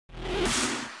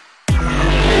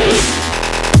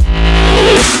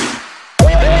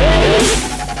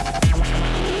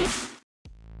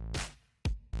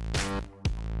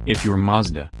If you're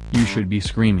Mazda, you should be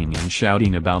screaming and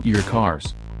shouting about your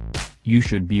cars. You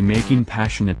should be making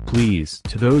passionate pleas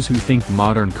to those who think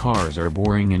modern cars are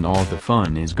boring and all the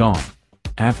fun is gone.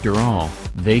 After all,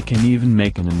 they can even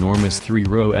make an enormous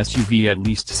 3-row SUV at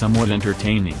least somewhat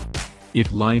entertaining.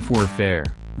 If life were fair,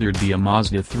 there'd be a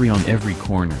Mazda 3 on every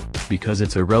corner, because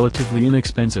it's a relatively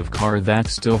inexpensive car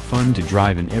that's still fun to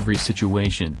drive in every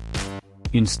situation.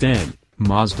 Instead,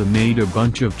 Mazda made a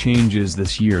bunch of changes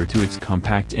this year to its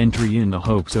compact entry in the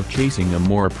hopes of chasing a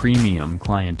more premium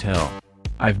clientele.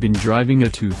 I've been driving a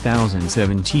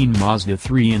 2017 Mazda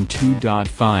 3 in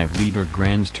 2.5-liter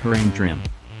Grand Touring trim.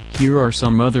 Here are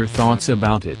some other thoughts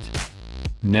about it.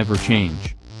 Never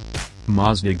change.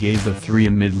 Mazda gave the 3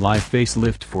 a mid-life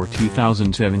facelift for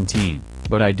 2017,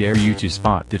 but I dare you to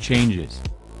spot the changes.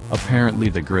 Apparently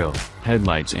the grille,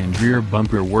 headlights and rear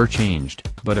bumper were changed,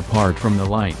 but apart from the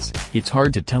lights, it's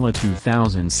hard to tell a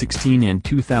 2016 and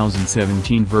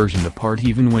 2017 version apart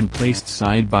even when placed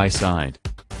side by side.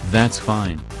 That's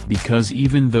fine, because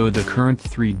even though the current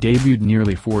 3 debuted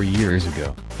nearly 4 years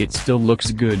ago, it still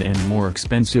looks good and more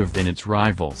expensive than its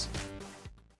rivals.